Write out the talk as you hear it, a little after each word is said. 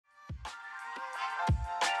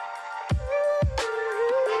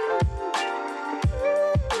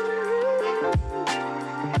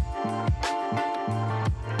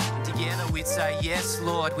say, yes,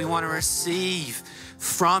 Lord, we want to receive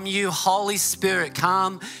from you. Holy Spirit,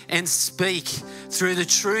 come and speak through the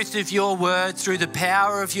truth of your word, through the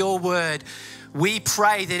power of your word. We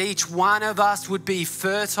pray that each one of us would be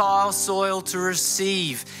fertile soil to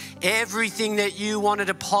receive everything that you want to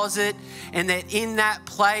deposit, and that in that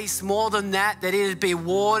place, more than that, that it would be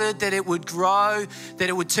watered, that it would grow, that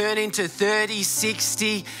it would turn into 30,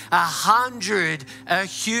 60, 100, a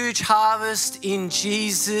huge harvest in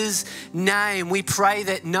Jesus' name. We pray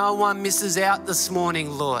that no one misses out this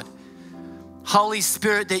morning, Lord. Holy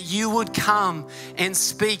Spirit, that you would come and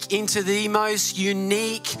speak into the most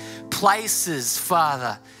unique places,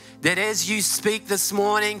 Father. That as you speak this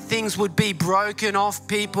morning, things would be broken off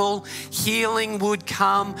people, healing would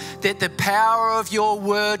come, that the power of your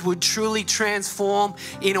word would truly transform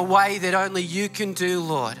in a way that only you can do,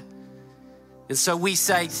 Lord. And so we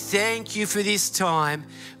say thank you for this time.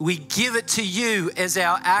 We give it to you as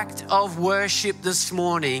our act of worship this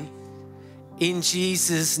morning in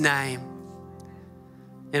Jesus' name.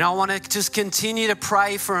 And I want to just continue to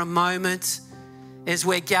pray for a moment as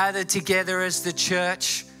we're gathered together as the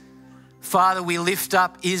church. Father, we lift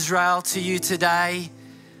up Israel to you today.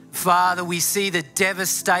 Father, we see the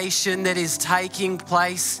devastation that is taking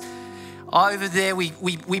place over there. We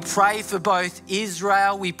pray for both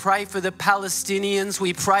Israel. We pray for the Palestinians.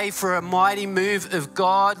 We pray for a mighty move of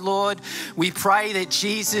God, Lord. We pray that,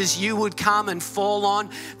 Jesus, you would come and fall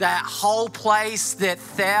on that whole place, that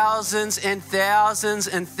thousands and thousands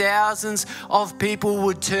and thousands of people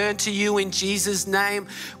would turn to you in Jesus' name.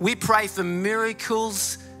 We pray for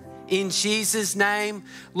miracles in Jesus' name.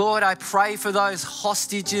 Lord, I pray for those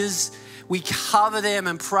hostages. We cover them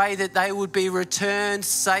and pray that they would be returned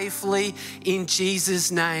safely in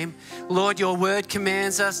Jesus' name. Lord, your word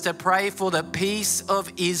commands us to pray for the peace of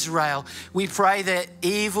Israel. We pray that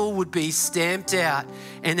evil would be stamped out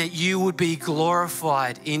and that you would be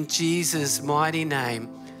glorified in Jesus' mighty name.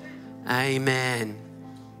 Amen.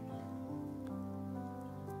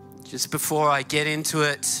 Just before I get into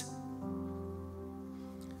it,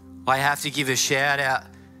 I have to give a shout out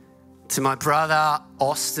to my brother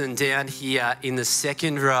Austin down here in the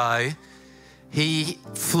second row. He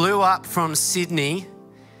flew up from Sydney,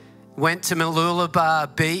 went to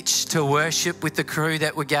Mooloolaba Beach to worship with the crew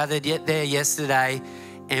that were gathered there yesterday,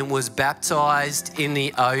 and was baptized in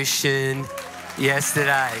the ocean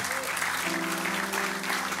yesterday.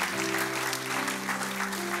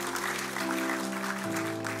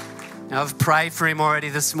 Now, I've prayed for him already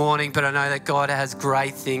this morning, but I know that God has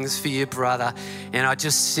great things for you, brother. And I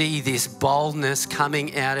just see this boldness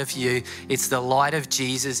coming out of you. It's the light of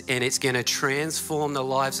Jesus, and it's going to transform the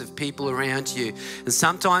lives of people around you. And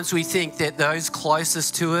sometimes we think that those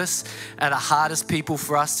closest to us are the hardest people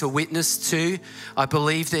for us to witness to. I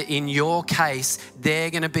believe that in your case, they're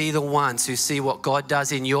going to be the ones who see what God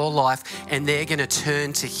does in your life, and they're going to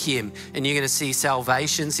turn to him. And you're going to see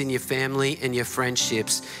salvations in your family and your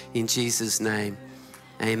friendships in Jesus' name.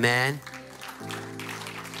 Amen.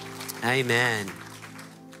 Amen.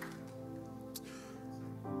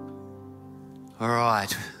 All right,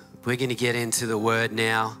 we're going to get into the word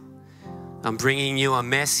now. I'm bringing you a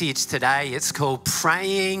message today. It's called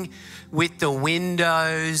Praying with the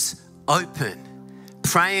Windows Open.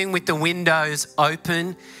 Praying with the windows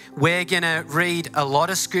open. We're going to read a lot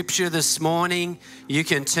of scripture this morning. You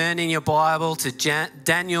can turn in your Bible to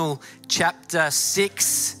Daniel chapter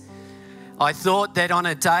 6. I thought that on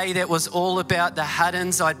a day that was all about the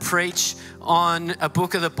Haddons, I'd preach on a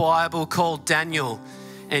book of the Bible called Daniel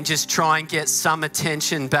and just try and get some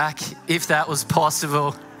attention back if that was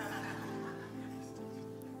possible.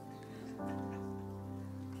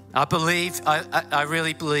 I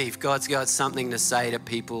really believe God's got something to say to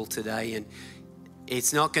people today, and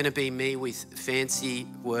it's not going to be me with fancy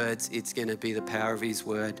words. It's going to be the power of his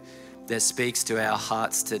word that speaks to our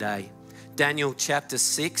hearts today. Daniel chapter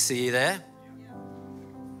 6, are you there?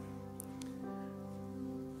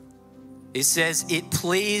 It says, it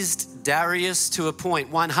pleased Darius to appoint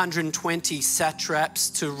 120 satraps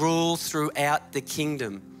to rule throughout the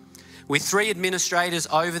kingdom, with 3 administrators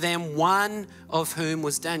over them, one of whom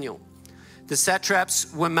was Daniel. The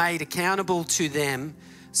satraps were made accountable to them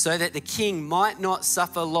so that the king might not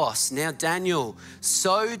suffer loss. Now Daniel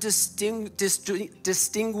so distinguished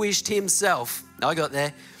himself,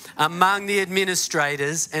 among the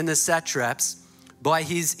administrators and the satraps by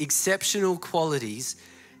his exceptional qualities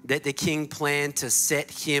that the king planned to set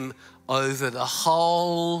him over the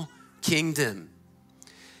whole kingdom.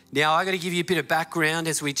 Now, I got to give you a bit of background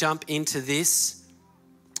as we jump into this.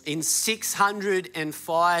 In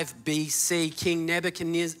 605 BC, King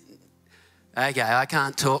Nebuchadnezzar... Okay, I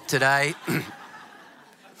can't talk today.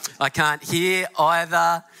 I can't hear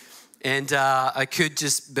either. And I could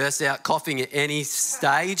just burst out coughing at any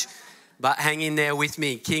stage. But hang in there with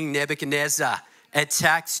me. King Nebuchadnezzar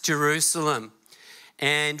attacked Jerusalem.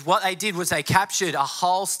 And what they did was they captured a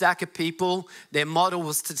whole stack of people. Their model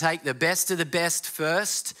was to take the best of the best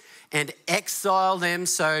first and exile them.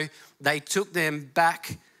 So they took them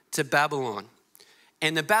back to Babylon.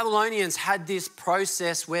 And the Babylonians had this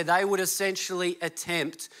process where they would essentially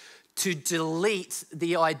attempt to delete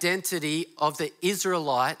the identity of the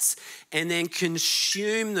Israelites and then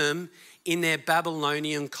consume them in their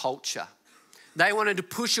Babylonian culture. They wanted to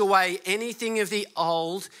push away anything of the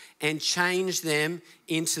old and change them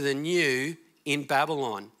into the new in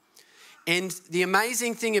Babylon. And the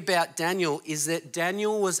amazing thing about Daniel is that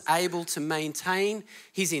Daniel was able to maintain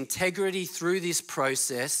his integrity through this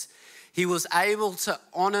process. He was able to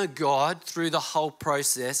honor God through the whole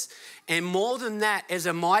process. And more than that, as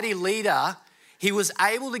a mighty leader, he was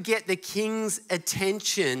able to get the king's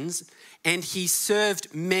attentions, and he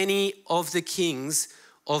served many of the kings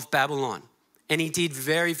of Babylon. And he did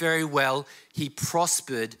very, very well. He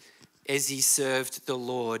prospered as he served the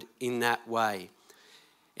Lord in that way.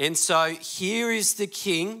 And so here is the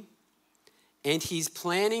king, and he's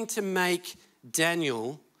planning to make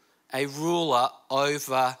Daniel a ruler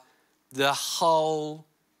over the whole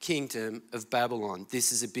kingdom of Babylon.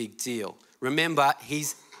 This is a big deal. Remember,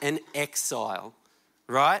 he's an exile,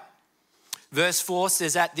 right? Verse 4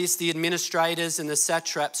 says, "At this the administrators and the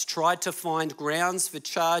satraps tried to find grounds for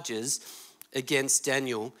charges against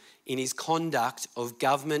Daniel in his conduct of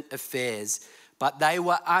government affairs, but they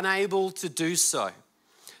were unable to do so.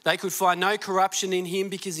 They could find no corruption in him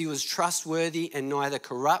because he was trustworthy and neither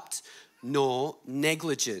corrupt nor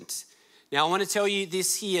negligent." Now, I want to tell you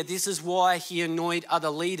this here. This is why he annoyed other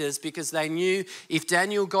leaders, because they knew if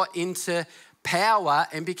Daniel got into power,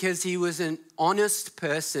 and because he was an honest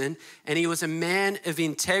person and he was a man of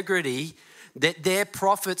integrity, that their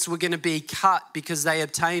profits were going to be cut because they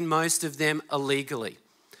obtained most of them illegally.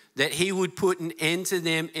 That he would put an end to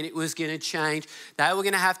them and it was going to change. They were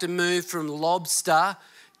going to have to move from lobster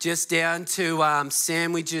just down to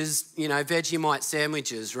sandwiches, Vegemite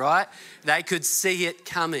sandwiches, right? They could see it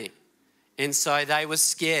coming. And so they were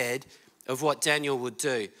scared of what Daniel would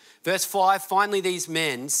do. Verse 5, "Finally these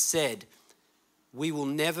men said, 'We will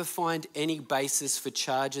never find any basis for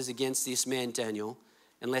charges against this man Daniel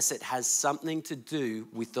unless it has something to do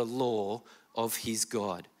with the law of his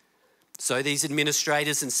God.' So these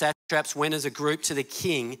administrators and satraps went as a group to the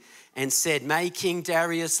king and said, 'May King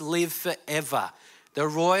Darius live forever. The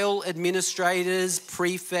royal administrators,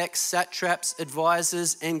 prefects, satraps,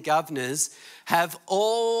 advisors, and governors have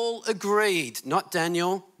all agreed,'" not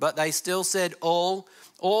Daniel, but they still said all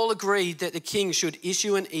agreed that the king should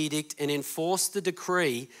issue an edict and enforce the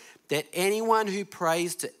decree that anyone who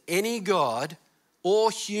prays to any god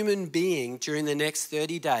or human being during the next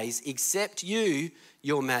 30 days, except you,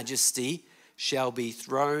 your majesty, shall be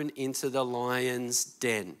thrown into the lion's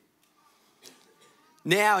den.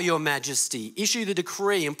 Now, your majesty, issue the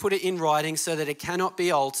decree and put it in writing so that it cannot be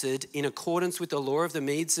altered in accordance with the law of the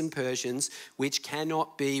Medes and Persians, which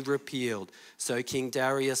cannot be repealed." So King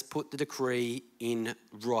Darius put the decree in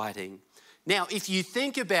writing. Now, if you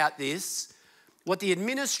think about this, what the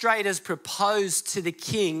administrators proposed to the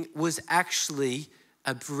king was actually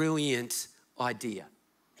a brilliant idea.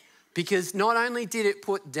 Because not only did it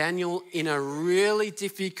put Daniel in a really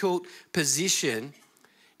difficult position,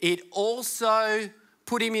 it also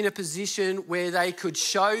put him in a position where they could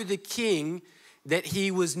show the king that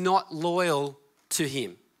he was not loyal to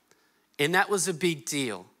him. And that was a big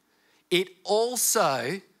deal. It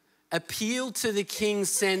also appealed to the king's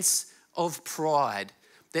sense of pride,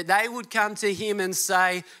 that they would come to him and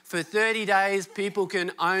say, "For 30 days, people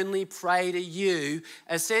can only pray to you."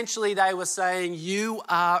 Essentially, they were saying, "You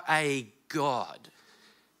are a god."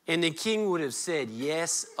 And the king would have said,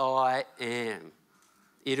 "Yes, I am.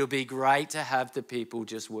 It'll be great to have the people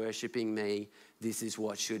just worshipping me. This is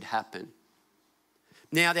what should happen."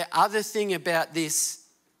 Now, the other thing about this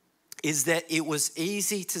is that it was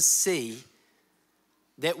easy to see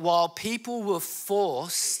that while people were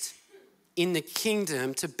forced in the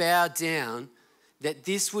kingdom to bow down, that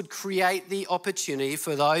this would create the opportunity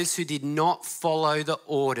for those who did not follow the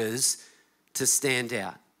orders to stand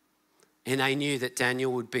out. And they knew that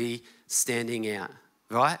Daniel would be standing out.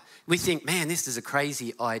 Right? We think, man, this is a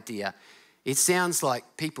crazy idea. It sounds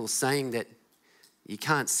like people saying that you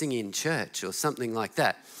can't sing in church or something like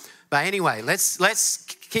that. But anyway, let's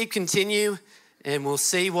continue and we'll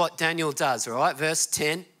see what Daniel does, all right? Verse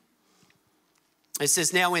 10. It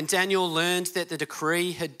says, "Now when Daniel learned that the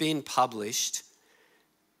decree had been published,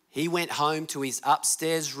 he went home to his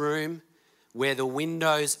upstairs room where the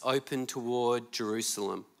windows opened toward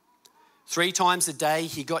Jerusalem. 3 times a day,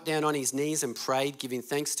 he got down on his knees and prayed, giving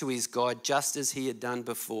thanks to his God, just as he had done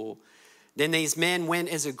before. Then these men went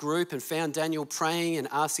as a group and found Daniel praying and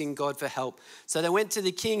asking God for help. So they went to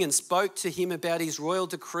the king and spoke to him about his royal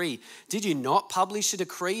decree. Did you not publish a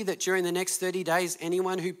decree that during the next 30 days,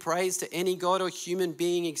 anyone who prays to any god or human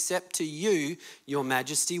being except to you, your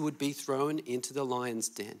majesty, would be thrown into the lion's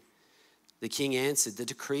den? The king answered, the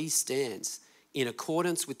decree stands in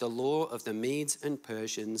accordance with the law of the Medes and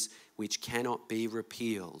Persians, which cannot be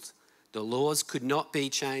repealed. The laws could not be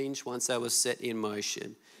changed once they were set in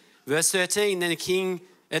motion. Verse 13,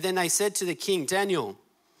 then they said to the king, Daniel,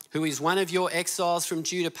 who is one of your exiles from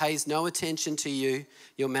Judah, pays no attention to you,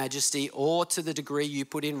 your majesty, or to the decree you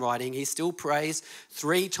put in writing. He still prays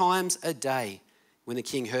 3 times a day. When the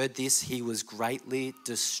king heard this, he was greatly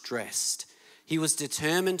distressed. He was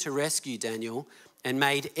determined to rescue Daniel and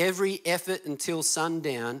made every effort until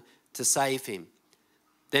sundown to save him.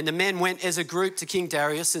 Then the men went as a group to King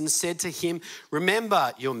Darius and said to him,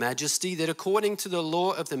 remember, your majesty, that according to the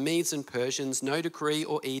law of the Medes and Persians, no decree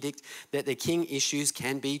or edict that the king issues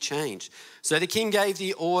can be changed. So the king gave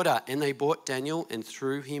the order, and they brought Daniel and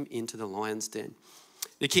threw him into the lion's den.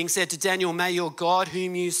 The king said to Daniel, may your God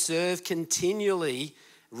whom you serve continually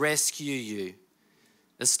rescue you.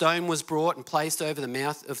 A stone was brought and placed over the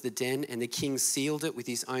mouth of the den, and the king sealed it with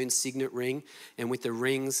his own signet ring and with the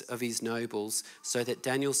rings of his nobles, so that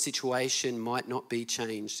Daniel's situation might not be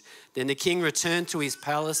changed. Then the king returned to his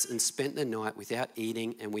palace and spent the night without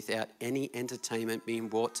eating and without any entertainment being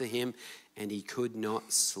brought to him, and he could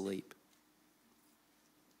not sleep.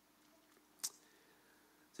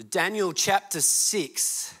 So Daniel chapter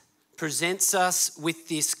 6 presents us with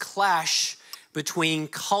this clash between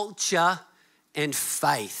culture and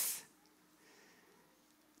faith.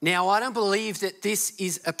 Now, I don't believe that this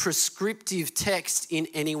is a prescriptive text in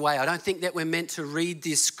any way. I don't think that we're meant to read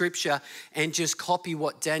this scripture and just copy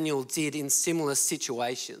what Daniel did in similar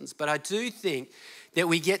situations. But I do think that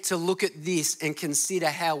we get to look at this and consider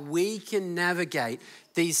how we can navigate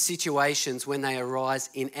these situations when they arise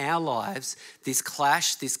in our lives, this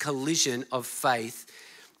clash, this collision of faith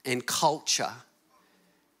and culture.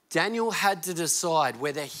 Daniel had to decide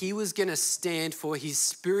whether he was going to stand for his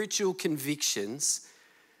spiritual convictions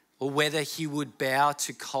or whether he would bow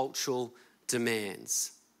to cultural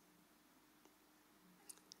demands.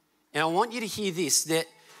 And I want you to hear this, that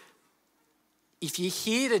if you're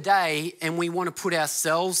here today and we want to put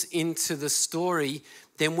ourselves into the story,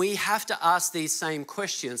 then we have to ask these same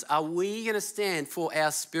questions. Are we going to stand for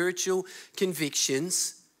our spiritual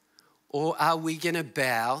convictions, or are we going to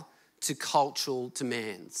bow to cultural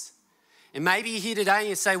demands? And maybe you're here today and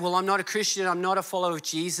you say, well, I'm not a Christian, I'm not a follower of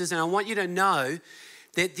Jesus, and I want you to know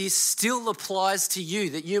that this still applies to you,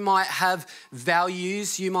 that you might have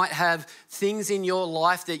values, you might have things in your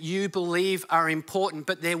life that you believe are important,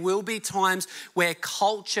 but there will be times where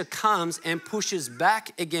culture comes and pushes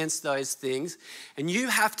back against those things, and you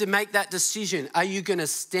have to make that decision. Are you going to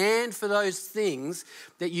stand for those things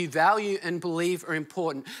that you value and believe are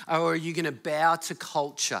important, or are you going to bow to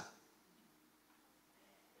culture?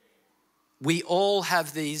 We all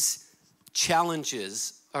have these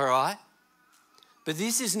challenges, all right? But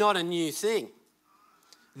this is not a new thing.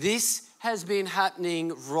 This has been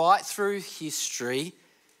happening right through history.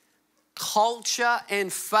 Culture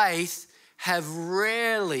and faith have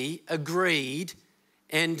rarely agreed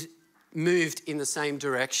and moved in the same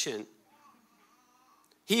direction.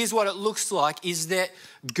 Here's what it looks like, is that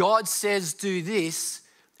God says do this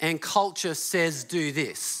and culture says do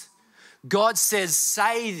this. God says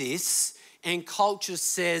say this and culture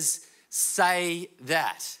says say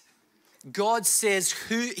that. God says,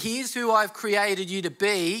 here's who I've created you to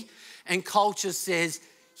be, and culture says,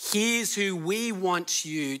 here's who we want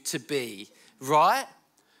you to be, right?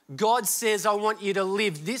 God says, I want you to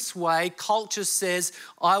live this way. Culture says,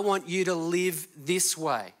 I want you to live this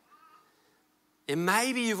way. And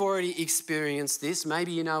maybe you've already experienced this.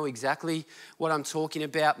 Maybe you know exactly what I'm talking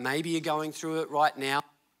about. Maybe you're going through it right now.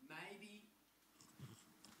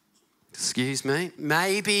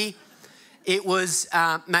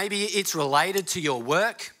 Maybe it's related to your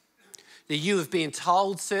work, that you have been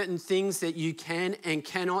told certain things that you can and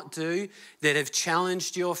cannot do that have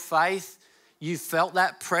challenged your faith. You felt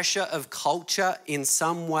that pressure of culture in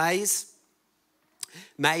some ways.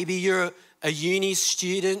 Maybe you're a uni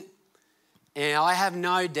student, and I have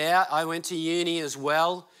no doubt, I went to uni as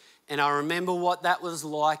well, And I remember what that was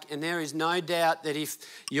like. And there is no doubt that if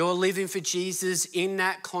you're living for Jesus in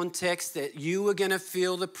that context, that you are going to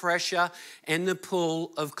feel the pressure and the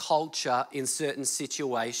pull of culture in certain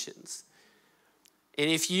situations. And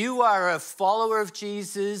if you are a follower of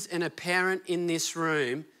Jesus and a parent in this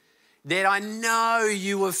room, then I know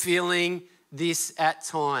you are feeling this at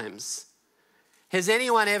times. Has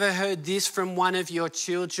anyone ever heard this from one of your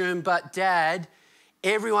children? But Dad,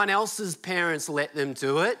 everyone else's parents let them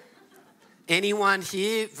do it. Anyone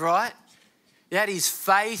here, right? That is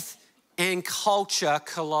faith and culture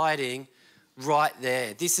colliding right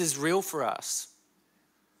there. This is real for us.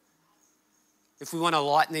 If we want to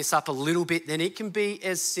lighten this up a little bit, then it can be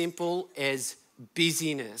as simple as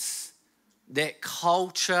busyness. That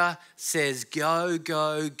culture says go,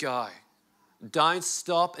 go, go. Don't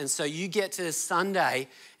stop. And so you get to Sunday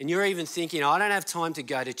and you're even thinking, I don't have time to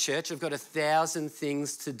go to church. I've got 1,000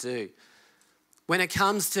 things to do. When it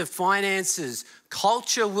comes to finances,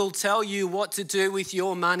 culture will tell you what to do with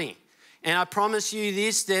your money. And I promise you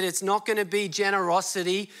this, that it's not going to be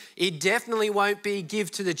generosity. It definitely won't be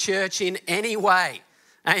give to the church in any way.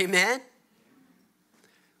 Amen?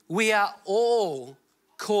 We are all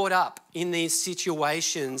caught up in these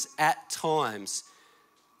situations at times.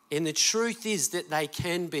 And the truth is that they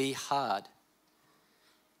can be hard.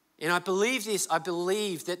 And I believe this, I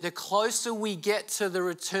believe that the closer we get to the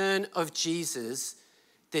return of Jesus,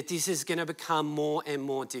 that this is going to become more and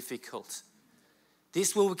more difficult.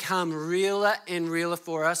 This will become realer and realer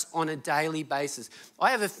for us on a daily basis.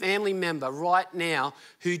 I have a family member right now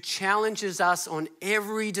who challenges us on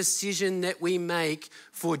every decision that we make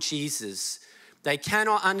for Jesus. They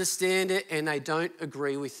cannot understand it and they don't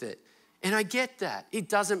agree with it. And I get that. It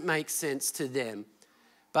doesn't make sense to them.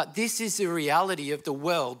 But this is the reality of the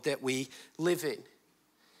world that we live in.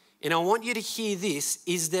 And I want you to hear this,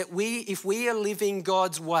 is that if we are living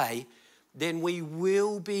God's way, then we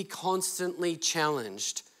will be constantly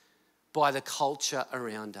challenged by the culture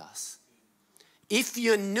around us. If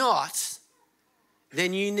you're not,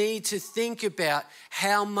 then you need to think about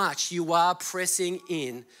how much you are pressing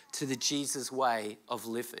in to the Jesus way of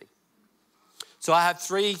living. So I have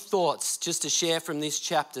 3 thoughts just to share from this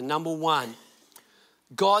chapter. Number 1,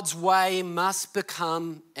 God's way must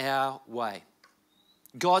become our way.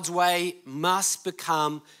 God's way must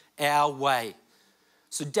become our way.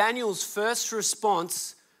 So Daniel's first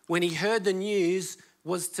response when he heard the news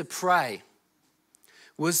was to pray,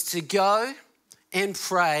 was to go and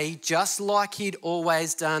pray just like he'd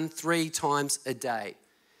always done 3 times a day.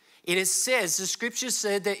 And it says, the scripture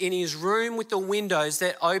said that in his room with the windows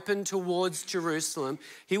that opened towards Jerusalem,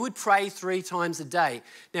 he would pray 3 times a day.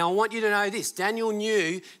 Now, I want you to know this. Daniel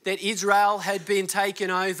knew that Israel had been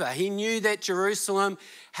taken over. He knew that Jerusalem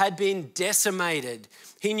had been decimated.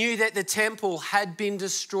 He knew that the temple had been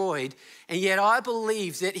destroyed. And yet I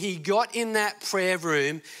believe that he got in that prayer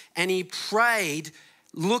room and he prayed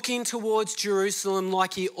looking towards Jerusalem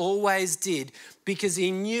like he always did, because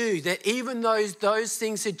he knew that even though those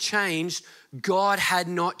things had changed, God had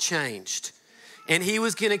not changed. And he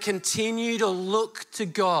was going to continue to look to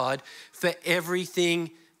God for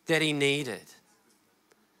everything that he needed.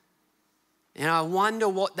 And I wonder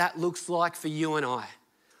what that looks like for you and I.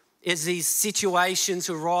 As these situations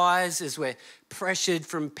arise, as we're pressured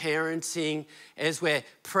from parenting, as we're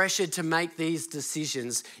pressured to make these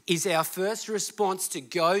decisions, is our first response to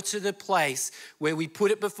go to the place where we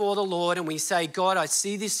put it before the Lord and we say, God, I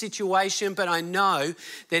see this situation, but I know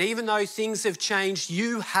that even though things have changed,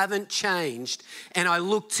 you haven't changed. And I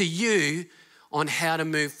look to you on how to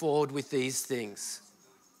move forward with these things.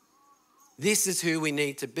 This is who we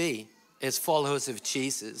need to be as followers of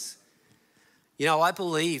Jesus. You know, I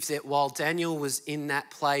believe that while Daniel was in that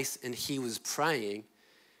place and he was praying,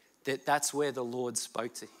 that's where the Lord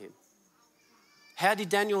spoke to him. How did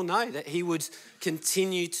Daniel know that he would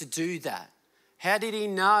continue to do that? How did he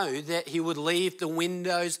know that he would leave the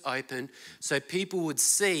windows open so people would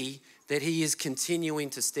see that he is continuing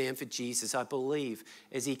to stand for Jesus? I believe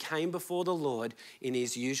as he came before the Lord in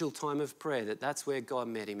his usual time of prayer, that's where God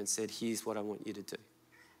met him and said, here's what I want you to do.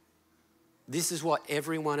 This is what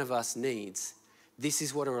every one of us needs. This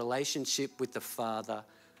is what a relationship with the Father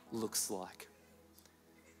looks like.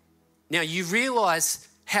 Now you realize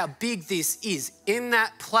how big this is. In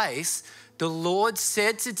that place, the Lord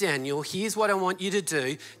said to Daniel, here's what I want you to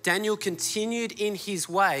do. Daniel continued in his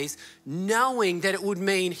ways, knowing that it would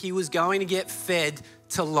mean he was going to get fed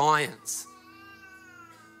to lions.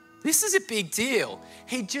 This is a big deal.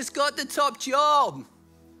 He just got the top job.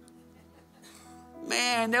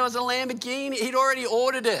 Man, there was a Lamborghini. He'd already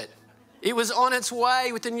ordered it. It was on its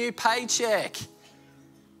way with the new paycheck.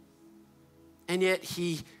 And yet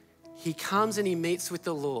he he comes and he meets with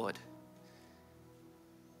the Lord.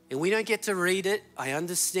 And we don't get to read it. I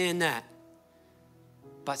understand that.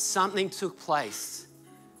 But something took place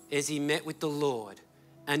as he met with the Lord,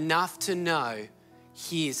 enough to know,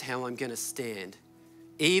 here's how I'm going to stand,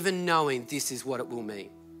 even knowing this is what it will mean.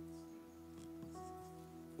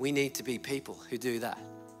 We need to be people who do that.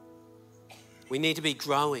 We need to be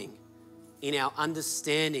growing in our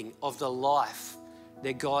understanding of the life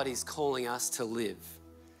that God is calling us to live.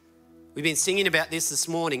 We've been singing about this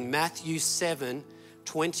morning, Matthew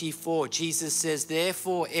 7:24. Jesus says,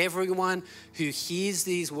 therefore, everyone who hears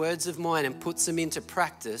these words of mine and puts them into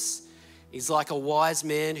practice is like a wise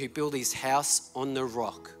man who built his house on the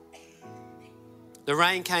rock. The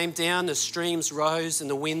rain came down, the streams rose, and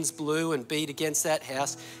the winds blew and beat against that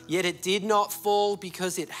house, yet it did not fall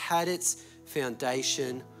because it had its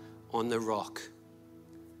foundation on the rock.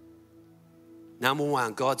 Number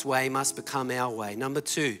one, God's way must become our way. Number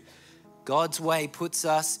two, God's way puts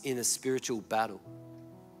us in a spiritual battle.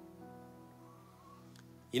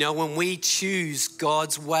 You know, when we choose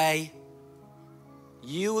God's way,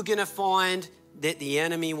 you are going to find that the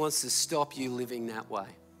enemy wants to stop you living that way.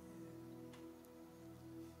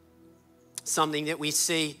 Something that we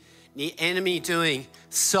see the enemy doing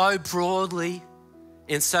so broadly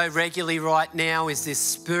and so regularly right now is this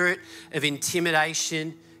spirit of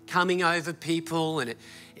intimidation coming over people, and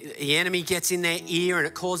the enemy gets in their ear and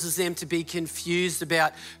it causes them to be confused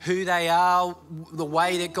about who they are, the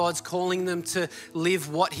way that God's calling them to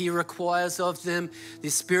live, what he requires of them.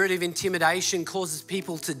 This spirit of intimidation causes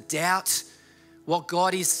people to doubt what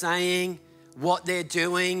God is saying, what they're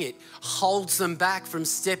doing. It holds them back from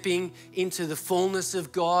stepping into the fullness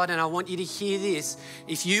of God. And I want you to hear this.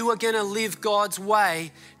 If you are going to live God's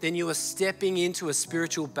way, then you are stepping into a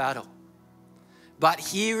spiritual battle. But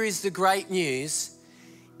here is the great news,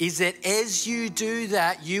 is that as you do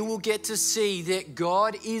that, you will get to see that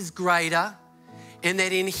God is greater, and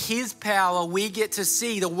that in his power, we get to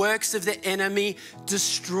see the works of the enemy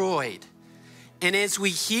destroyed. And as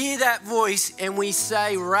we hear that voice and we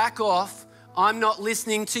say, rack off, I'm not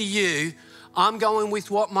listening to you, I'm going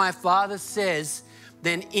with what my Father says,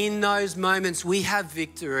 then in those moments we have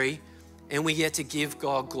victory and we get to give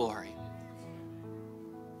God glory.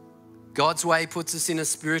 God's way puts us in a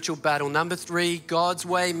spiritual battle. Number three, God's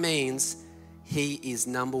way means he is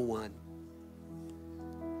number one.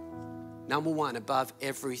 Number one above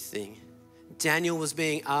everything. Daniel was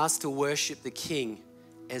being asked to worship the king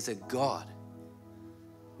as a god.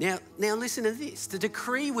 Now listen to this. The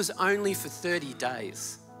decree was only for 30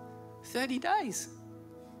 days. 30 days.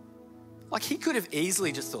 Like, he could have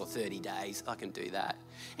easily just thought 30 days, I can do that.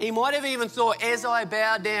 He might have even thought, as I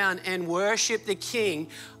bow down and worship the king,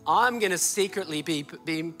 I'm going to secretly be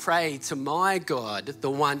prayed to my God, the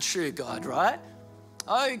one true God, right?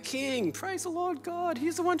 Oh, king, praise the Lord God,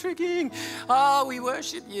 he's the one true king. Oh, we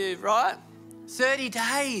worship you, right? 30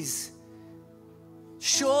 days.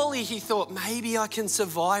 Surely he thought, maybe I can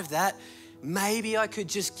survive that. Maybe I could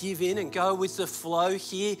just give in and go with the flow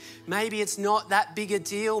here. Maybe it's not that big a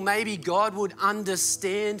deal. Maybe God would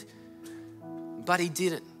understand. But he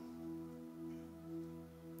didn't.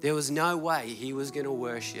 There was no way he was going to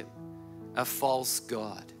worship a false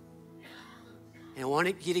god. And I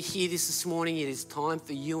want you to hear this morning. It is time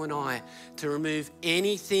for you and I to remove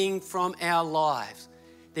anything from our lives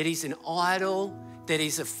that is an idol, that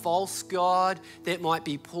is a false god, that might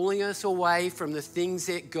be pulling us away from the things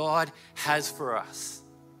that God has for us.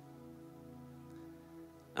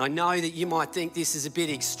 I know that you might think this is a bit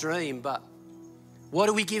extreme, but what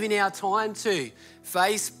are we giving our time to?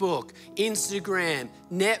 Facebook, Instagram,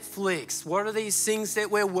 Netflix. What are these things that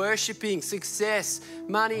we're worshiping? Success,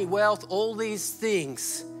 money, wealth, all these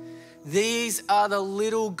things. These are the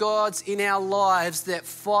little gods in our lives that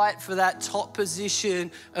fight for that top position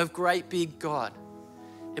of great big God.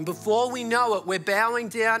 And before we know it, we're bowing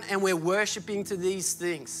down and we're worshiping to these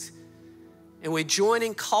things. And we're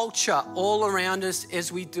joining culture all around us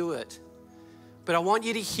as we do it. But I want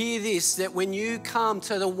you to hear this, that when you come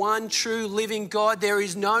to the one true living God, there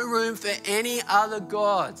is no room for any other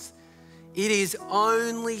gods. It is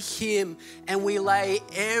only him, and we lay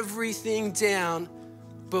everything down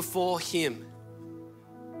before him.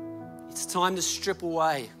 It's time to strip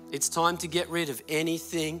away. It's time to get rid of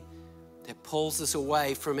anything that pulls us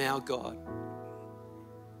away from our God.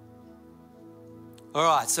 All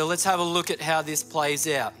right, so let's have a look at how this plays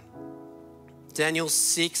out. Daniel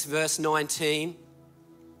 6, verse 19.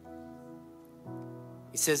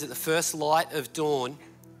 He says, at the first light of dawn,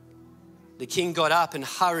 the king got up and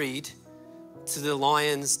hurried to the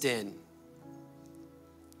lion's den.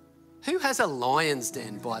 Who has a lion's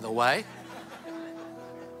den, by the way?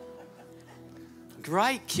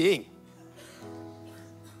 Great king.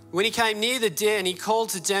 When he came near the den, he called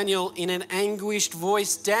to Daniel in an anguished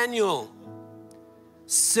voice, Daniel,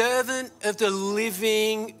 servant of the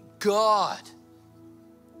living God.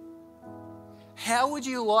 How would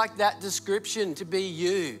you like that description to be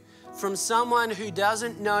you from someone who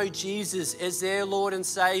doesn't know Jesus as their Lord and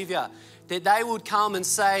Savior? That they would come and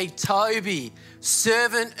say, Toby,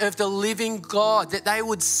 servant of the living God, that they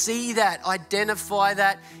would see that, identify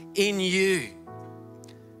that in you.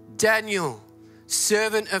 Daniel,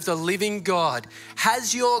 servant of the living God,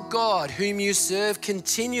 has your God, whom you serve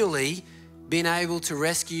continually, been able to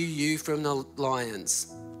rescue you from the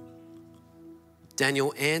lions?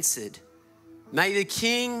 Daniel answered, may the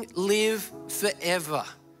king live forever.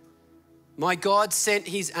 My God sent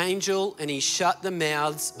his angel and he shut the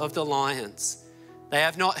mouths of the lions. They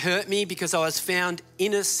have not hurt me because I was found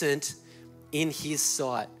innocent in his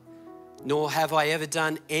sight, nor have I ever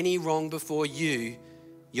done any wrong before you,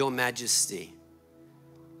 your majesty.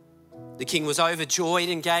 The king was overjoyed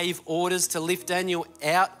and gave orders to lift Daniel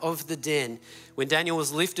out of the den. When Daniel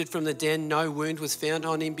was lifted from the den, no wound was found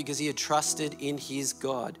on him because he had trusted in his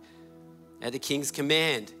God. At the king's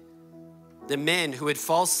command, the men who had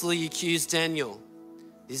falsely accused Daniel,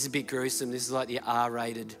 this is a bit gruesome, this is like the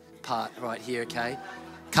R-rated part right here, okay?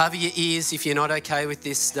 Cover your ears if you're not okay with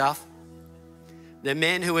this stuff. The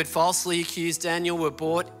men who had falsely accused Daniel were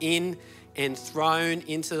brought in and thrown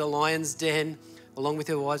into the lion's den along with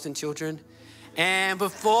their wives and children. And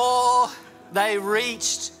before they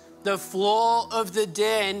reached the floor of the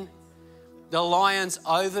den, the lions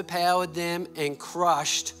overpowered them and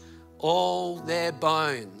crushed all their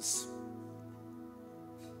bones.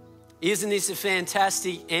 Isn't this a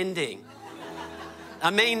fantastic ending? I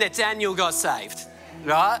mean that Daniel got saved,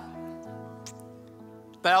 right?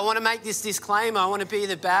 But I want to make this disclaimer. I want to be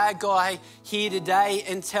the bad guy here today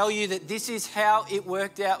and tell you that this is how it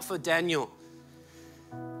worked out for Daniel.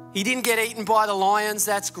 He didn't get eaten by the lions.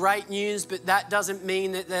 That's great news, but that doesn't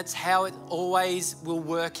mean that that's how it always will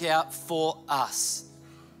work out for us.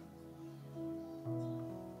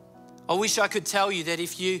 I wish I could tell you that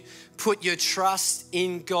if you put your trust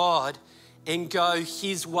in God and go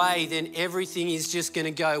his way, then everything is just going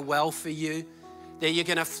to go well for you, that you're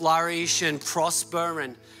going to flourish and prosper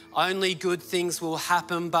and only good things will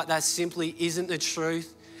happen, but that simply isn't the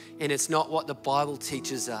truth, and it's not what the Bible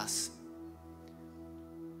teaches us.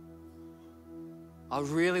 I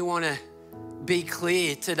really want to be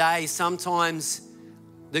clear today. Sometimes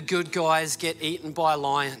the good guys get eaten by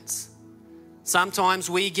lions. Sometimes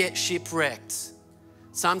we get shipwrecked.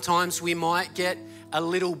 Sometimes we might get a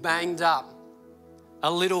little banged up, a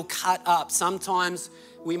little cut up. Sometimes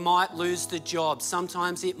we might lose the job.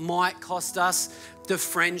 Sometimes it might cost us the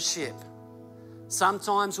friendship.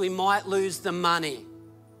 Sometimes we might lose the money.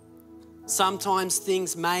 Sometimes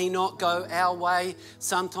things may not go our way.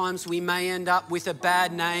 Sometimes we may end up with a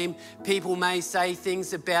bad name. People may say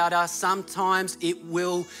things about us. Sometimes it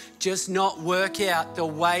will just not work out the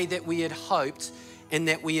way that we had hoped and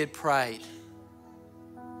that we had prayed.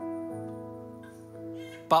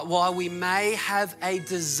 But while we may have a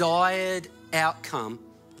desired outcome,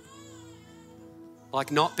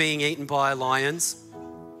 like not being eaten by lions,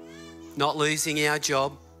 not losing our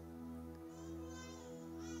job,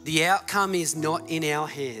 the outcome is not in our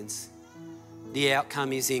hands. The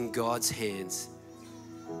outcome is in God's hands.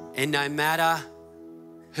 And no matter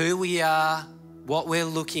who we are, what we're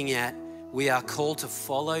looking at, we are called to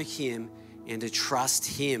follow him and to trust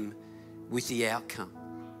him with the outcome.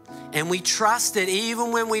 And we trust that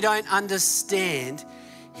even when we don't understand,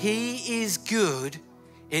 he is good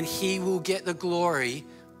and he will get the glory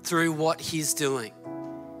through what he's doing.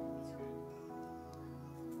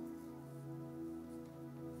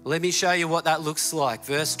 Let me show you what that looks like.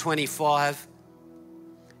 Verse 25,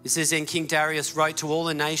 it says, and King Darius wrote to all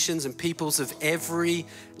the nations and peoples of every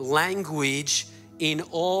language in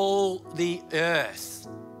all the earth.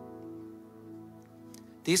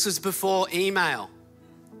 This was before email.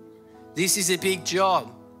 This is a big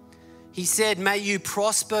job. He said, may you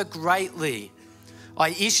prosper greatly. I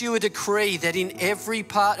issue a decree that in every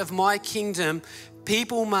part of my kingdom,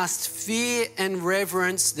 people must fear and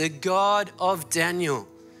reverence the God of Daniel.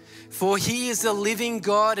 For he is the living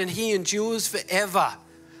God and he endures forever.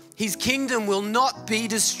 His kingdom will not be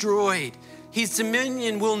destroyed. His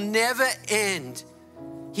dominion will never end.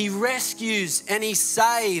 He rescues and he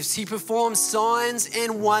saves. He performs signs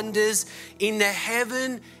and wonders in the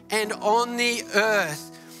heaven and on the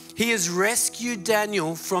earth. He has rescued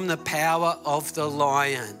Daniel from the power of the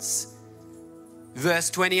lions. Verse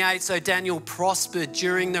 28, so Daniel prospered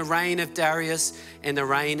during the reign of Darius and the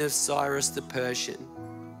reign of Cyrus the Persian.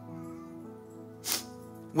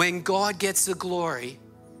 when God gets the glory,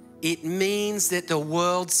 it means that the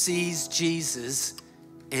world sees Jesus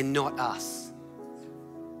and not us.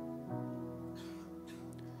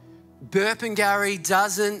 Burpengary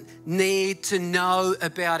doesn't need to know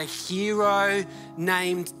about a hero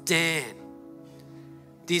named Dan.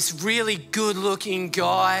 This really good-looking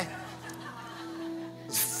guy,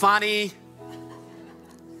 funny.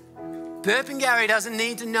 Burpengary doesn't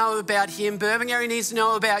need to know about him. Burpengary needs to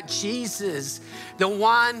know about Jesus, the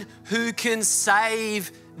one who can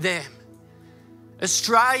save them.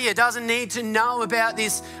 Australia doesn't need to know about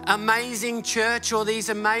this amazing church or these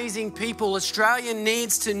amazing people. Australia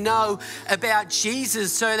needs to know about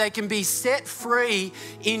Jesus so they can be set free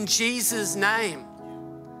in Jesus' name.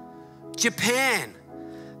 Japan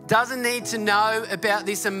doesn't need to know about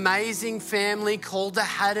this amazing family called the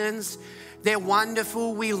Haddons. They're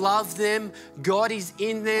wonderful. We love them. God is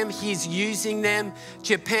in them. He's using them.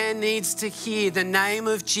 Japan needs to hear the name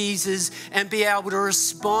of Jesus and be able to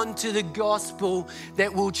respond to the gospel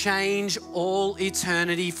that will change all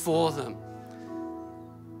eternity for them.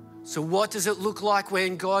 So what does it look like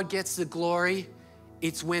when God gets the glory?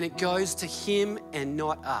 It's when it goes to Him and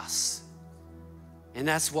not us. And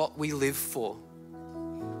that's what we live for.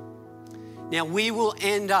 Now, we will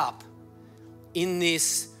end up in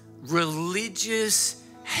this religious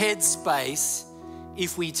headspace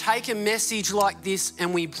if we take a message like this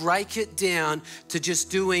and we break it down to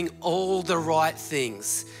just doing all the right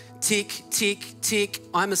things. Tick, tick, tick.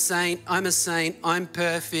 I'm a saint, I'm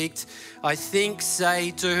perfect. I think,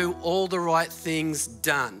 say, do all the right things,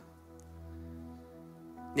 done.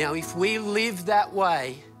 Now, if we live that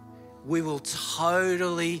way, we will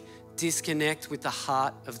totally disconnect with the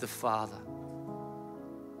heart of the Father.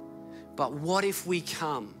 But what if we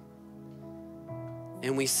come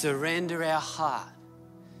and we surrender our heart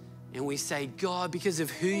and we say, God, because of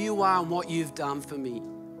who you are and what you've done for me,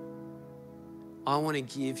 I want to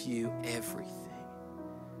give you everything.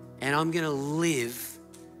 And I'm going to live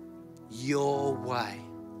your way.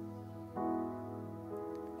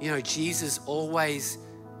 You know, Jesus always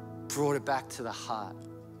brought it back to the heart.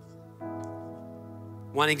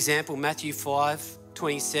 One example, Matthew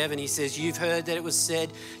 5:27, he says, you've heard that it was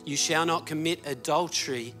said, you shall not commit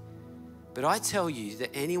adultery. But I tell you that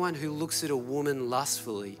anyone who looks at a woman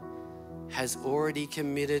lustfully has already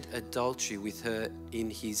committed adultery with her in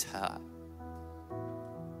his heart.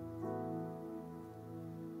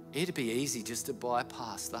 It'd be easy just to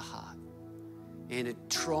bypass the heart and to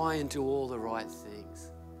try and do all the right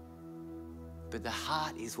things. But the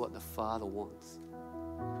heart is what the Father wants.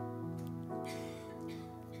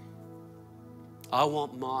 I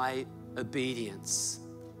want my obedience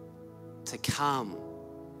to come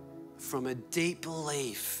from a deep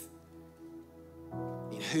belief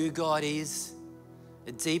in who God is,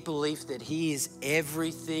 a deep belief that He is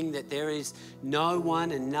everything, that there is no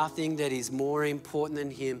one and nothing that is more important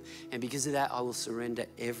than Him. And because of that, I will surrender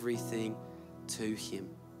everything to Him.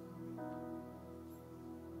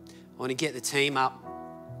 I want to get the team up.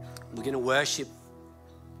 We're going to worship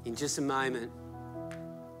in just a moment.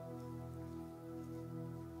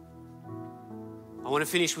 I want to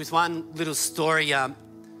finish with one little story.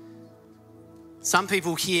 Some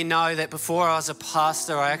people here know that before I was a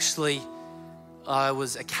pastor, I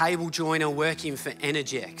was a cable joiner working for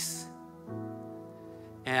Energex.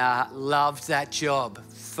 And I loved that job,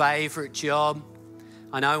 favourite job.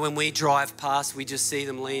 I know when we drive past, we just see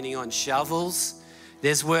them leaning on shovels.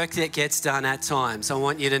 There's work that gets done at times. I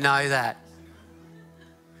want you to know that.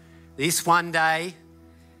 This one day,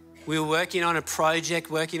 we were working on a project,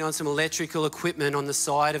 working on some electrical equipment on the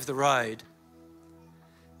side of the road.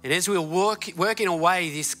 And as we were working away,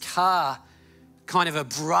 this car kind of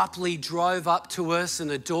abruptly drove up to us and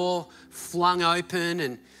the door flung open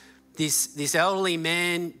and this elderly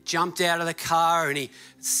man jumped out of the car and he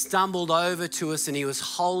stumbled over to us and he was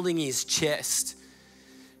holding his chest.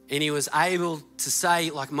 And he was able to say,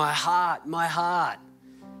 like, my heart, my heart.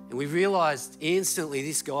 And we realized instantly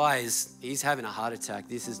this guy he's having a heart attack.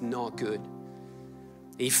 This is not good.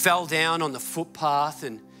 He fell down on the footpath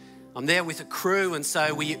and I'm there with a crew, and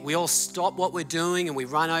so we all stop what we're doing and we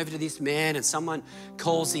run over to this man and someone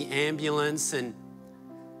calls the ambulance and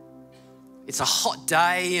it's a hot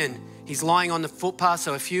day and he's lying on the footpath,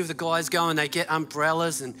 so a few of the guys go and they get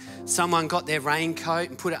umbrellas and someone got their raincoat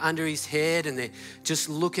and put it under his head and they're just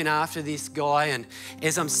looking after this guy. And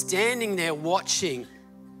as I'm standing there watching,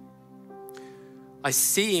 I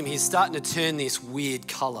see him, he's starting to turn this weird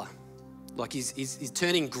colour, like he's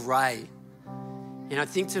turning grey. And I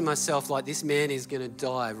think to myself, like, this man is going to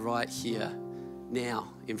die right here,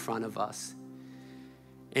 now, in front of us.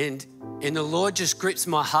 And the Lord just grips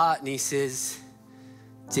my heart and He says,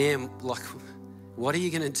 Dan, like, what are you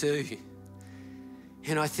going to do?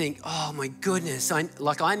 And I think, oh my goodness,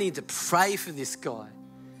 I need to pray for this guy.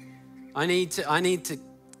 I need to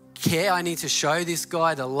care. I need to show this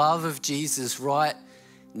guy the love of Jesus right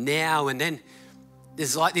now. And then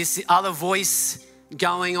there's like this other voice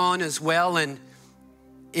going on as well. And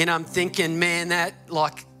I'm thinking, man, that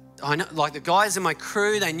I know, like the guys in my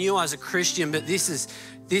crew, they knew I was a Christian, but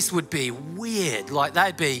this would be weird. Like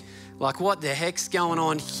they'd be like, what the heck's going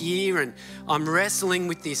on here? And I'm wrestling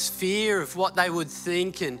with this fear of what they would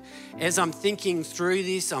think. And as I'm thinking through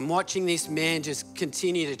this, I'm watching this man just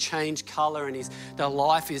continue to change color, and the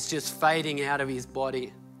life is just fading out of his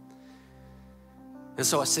body. And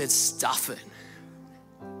so I said, stuff it.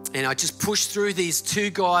 And I just pushed through these two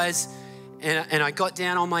guys, and I got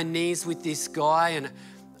down on my knees with this guy, and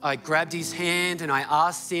I grabbed his hand and I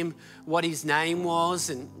asked him what his name was,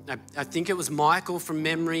 and I think it was Michael from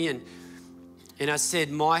memory, and I said,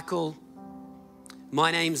 Michael, my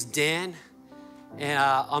name's Dan, and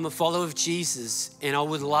I'm a follower of Jesus, and I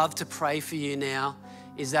would love to pray for you now.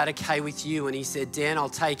 Is that okay with you? And he said, Dan, I'll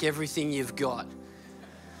take everything you've got.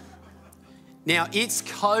 Now, it's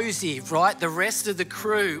cozy, right? The rest of the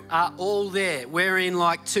crew are all there. We're in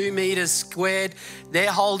like 2 meters squared.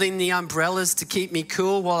 They're holding the umbrellas to keep me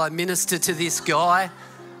cool while I minister to this guy.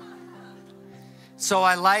 So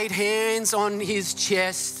I laid hands on his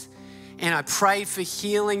chest and I prayed for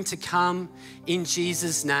healing to come in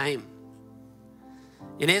Jesus' name.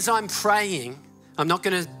 And as I'm praying, I'm not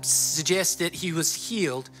going to suggest that he was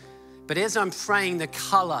healed, but as I'm praying, the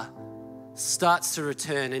color starts to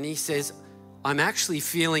return, and he says, I'm actually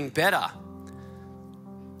feeling better.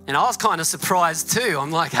 And I was kind of surprised too.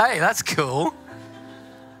 I'm like, hey, that's cool.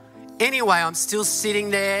 Anyway, I'm still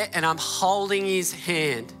sitting there and I'm holding his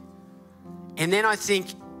hand. And then I think,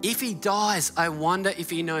 if he dies, I wonder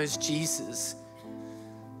if he knows Jesus.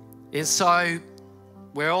 And so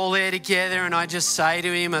we're all there together, and I just say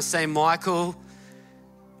to him, I say, Michael,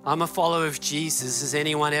 I'm a follower of Jesus. Has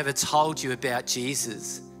anyone ever told you about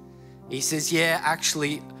Jesus? He says, yeah,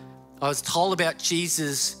 actually, I was told about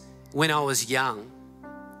Jesus when I was young.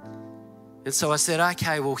 And so I said,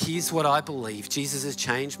 okay, well, here's what I believe. Jesus has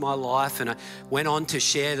changed my life. And I went on to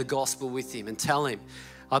share the gospel with him and tell him,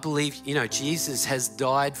 I believe, Jesus has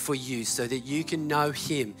died for you so that you can know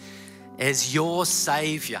him as your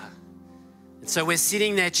savior. And so we're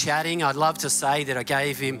sitting there chatting. I'd love to say that I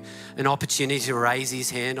gave him an opportunity to raise his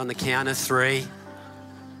hand on the count of 3.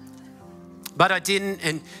 But I didn't,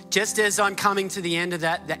 and just as I'm coming to the end of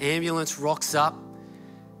that, the ambulance rocks up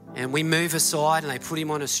and we move aside and they put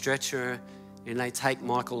him on a stretcher and they take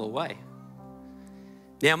Michael away.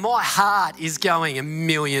 Now, my heart is going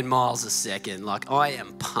 1,000,000 miles a second. Like, I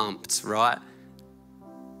am pumped, right?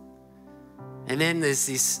 And then there's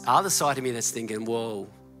this other side of me that's thinking, whoa,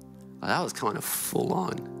 that was kind of full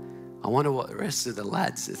on. I wonder what the rest of the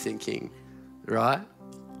lads are thinking, right?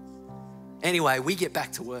 Anyway, we get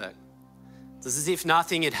back to work. It's as if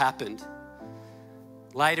nothing had happened.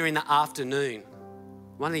 Later in the afternoon,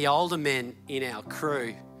 one of the older men in our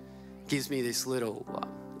crew gives me this little,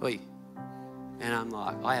 oi. And I'm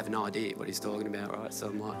like, I have no idea what he's talking about, right? So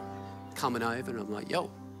I'm like, coming over and I'm like, yo.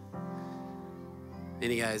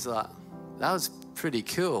 And he goes like, that was pretty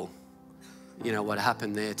cool, what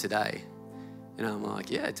happened there today. And I'm like,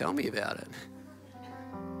 yeah, tell me about it.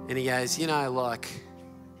 And he goes,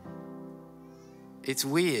 it's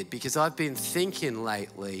weird because I've been thinking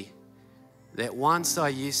lately that once I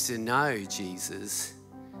used to know Jesus,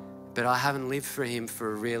 but I haven't lived for him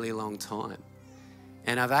for a really long time.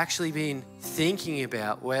 And I've actually been thinking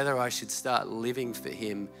about whether I should start living for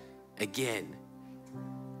him again.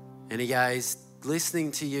 And he goes,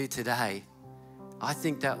 listening to you today, I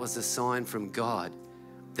think that was a sign from God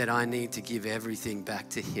that I need to give everything back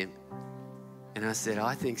to him. And I said,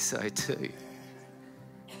 I think so too.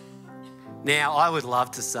 Now, I would love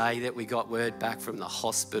to say that we got word back from the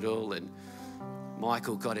hospital and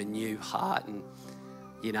Michael got a new heart and,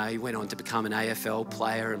 he went on to become an AFL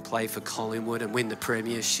player and play for Collingwood and win the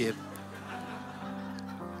premiership.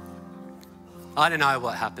 I don't know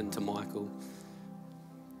what happened to Michael.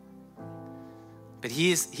 But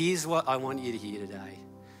here's what I want you to hear today.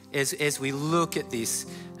 As we look at this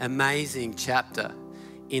amazing chapter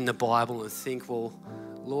in the Bible and think, well,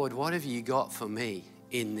 Lord, what have you got for me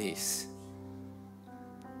in this?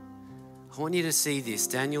 I want you to see this.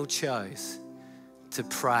 Daniel chose to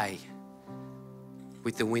pray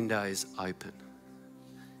with the windows open.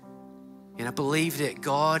 And I believe that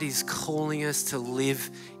God is calling us to live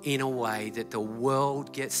in a way that the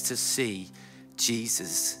world gets to see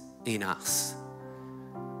Jesus in us.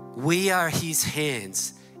 We are his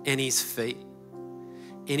hands and his feet.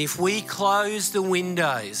 And if we close the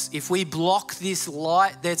windows, if we block this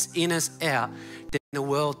light that's in us out, then the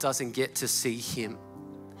world doesn't get to see him.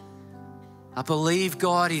 I believe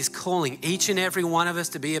God is calling each and every one of us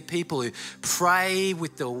to be a people who pray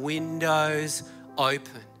with the windows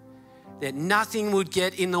open, that nothing would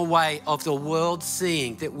get in the way of the world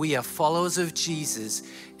seeing that we are followers of Jesus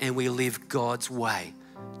and we live God's way,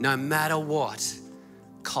 no matter what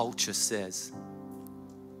culture says.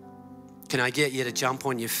 Can I get you to jump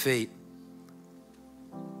on your feet?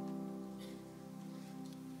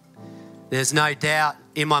 There's no doubt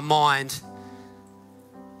in my mind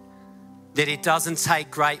that it doesn't take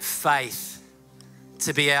great faith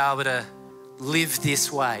to be able to live this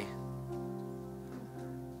way.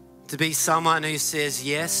 To be someone who says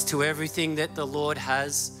yes to everything that the Lord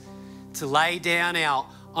has, to lay down our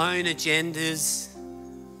own agendas,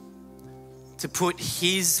 to put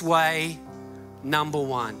his way number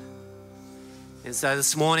one. And so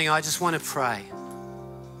this morning, I just want to pray.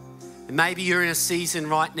 And maybe you're in a season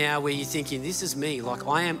right now where you're thinking, this is me, like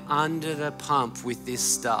I am under the pump with this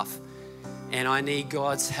stuff and I need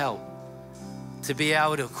God's help to be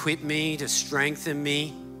able to equip me, to strengthen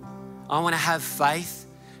me. I want to have faith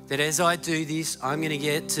that as I do this, I'm going to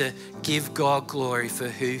get to give God glory for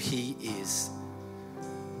who he is.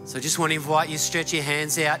 So I just want to invite you to stretch your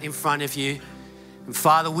hands out in front of you. And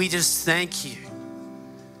Father, we just thank you.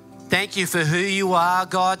 Thank you for who you are,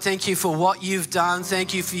 God. Thank you for what you've done.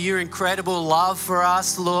 Thank you for your incredible love for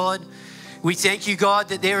us, Lord. We thank you, God,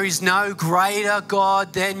 that there is no greater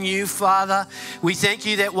God than you, Father. We thank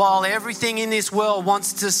you that while everything in this world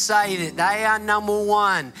wants to say that they are number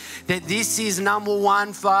one, that this is number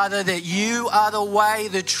one, Father, that you are the way,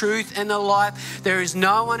 the truth, and the life. There is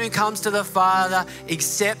no one who comes to the Father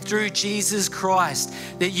except through Jesus Christ,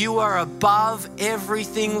 that you are above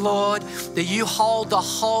everything, Lord, that you hold the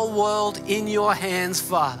whole world in your hands,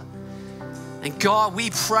 Father. And God, we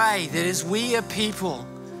pray that as we are people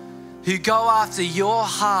who go after your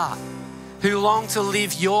heart, who long to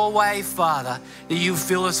live your way, Father, that you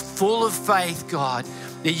fill us full of faith, God,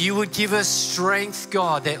 that you would give us strength,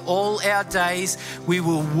 God, that all our days we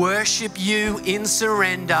will worship you in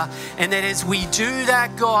surrender, and that as we do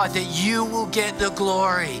that, God, that you will get the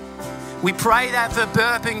glory. We pray that for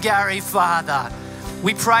Burpengary, Father.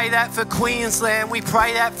 We pray that for Queensland. We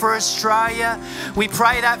pray that for Australia. We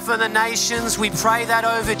pray that for the nations. We pray that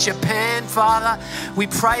over Japan, Father. We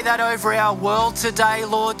pray that over our world today,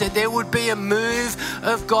 Lord, that there would be a move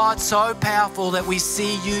of God so powerful that we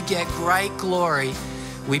see you get great glory.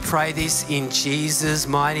 We pray this in Jesus'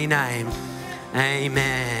 mighty name.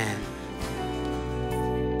 Amen.